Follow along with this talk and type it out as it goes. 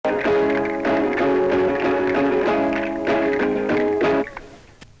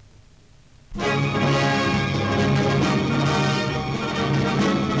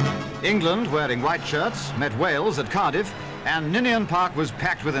England, wearing white shirts, met Wales at Cardiff, and Ninian Park was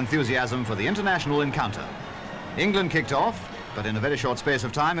packed with enthusiasm for the international encounter. England kicked off, but in a very short space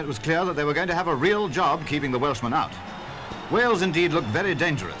of time it was clear that they were going to have a real job keeping the Welshmen out. Wales indeed looked very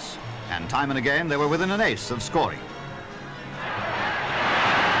dangerous, and time and again they were within an ace of scoring.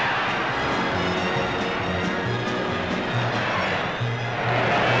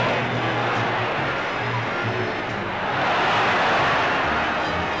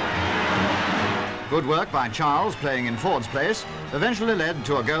 Good work by Charles, playing in Ford's place, eventually led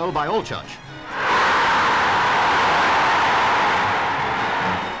to a goal by Allchurch.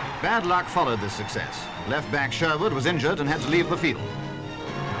 Bad luck followed this success. Left-back Sherwood was injured and had to leave the field.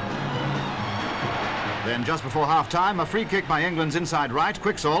 Then just before half-time, a free kick by England's inside right,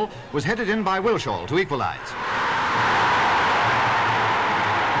 Quicksall, was headed in by Wilshaw to equalise.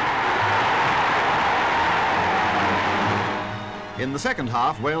 In the second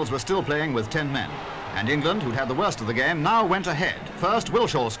half, Wales were still playing with 10 men, and England, who'd had the worst of the game, now went ahead. First,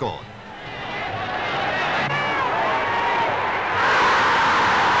 Wilshaw scored.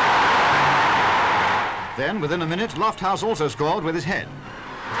 Then, within a minute, Lofthouse also scored with his head.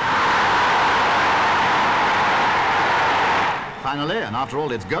 Finally, and after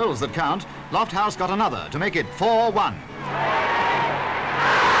all it's goals that count, Lofthouse got another to make it 4-1.